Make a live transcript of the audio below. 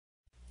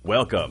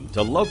Welcome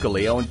to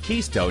locally owned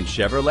Keystone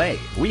Chevrolet.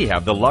 We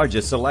have the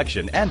largest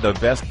selection and the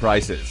best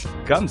prices.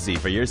 Come see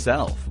for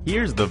yourself.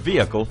 Here's the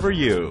vehicle for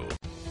you.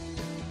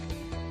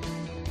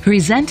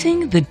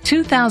 Presenting the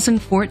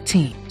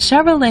 2014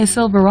 Chevrolet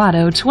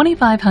Silverado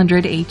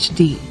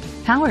 2500HD.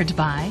 Powered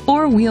by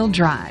four-wheel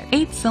drive,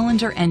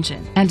 8-cylinder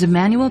engine, and a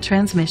manual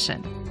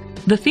transmission.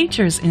 The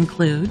features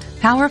include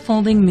power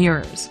folding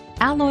mirrors,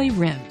 alloy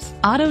rims,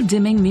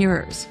 auto-dimming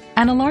mirrors,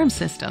 an alarm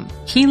system,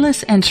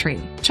 keyless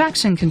entry,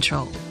 traction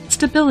control,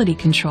 stability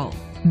control,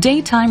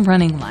 daytime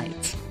running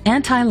lights,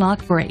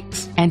 anti-lock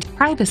brakes, and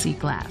privacy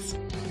glass.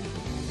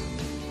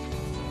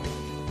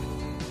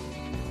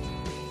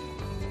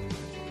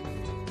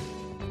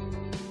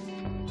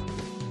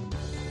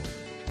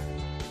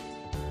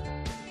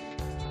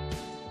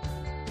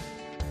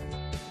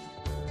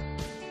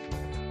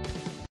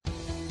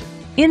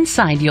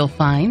 Inside you'll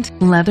find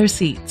leather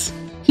seats,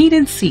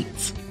 heated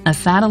seats, a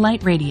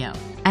satellite radio,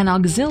 an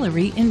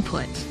auxiliary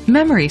input,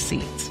 memory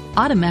seats,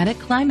 automatic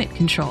climate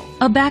control,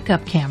 a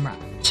backup camera,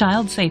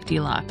 child safety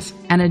locks,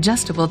 an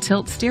adjustable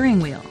tilt steering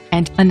wheel,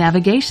 and a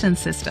navigation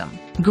system.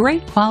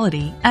 Great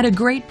quality at a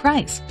great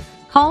price.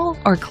 Call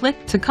or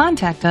click to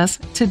contact us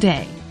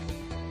today.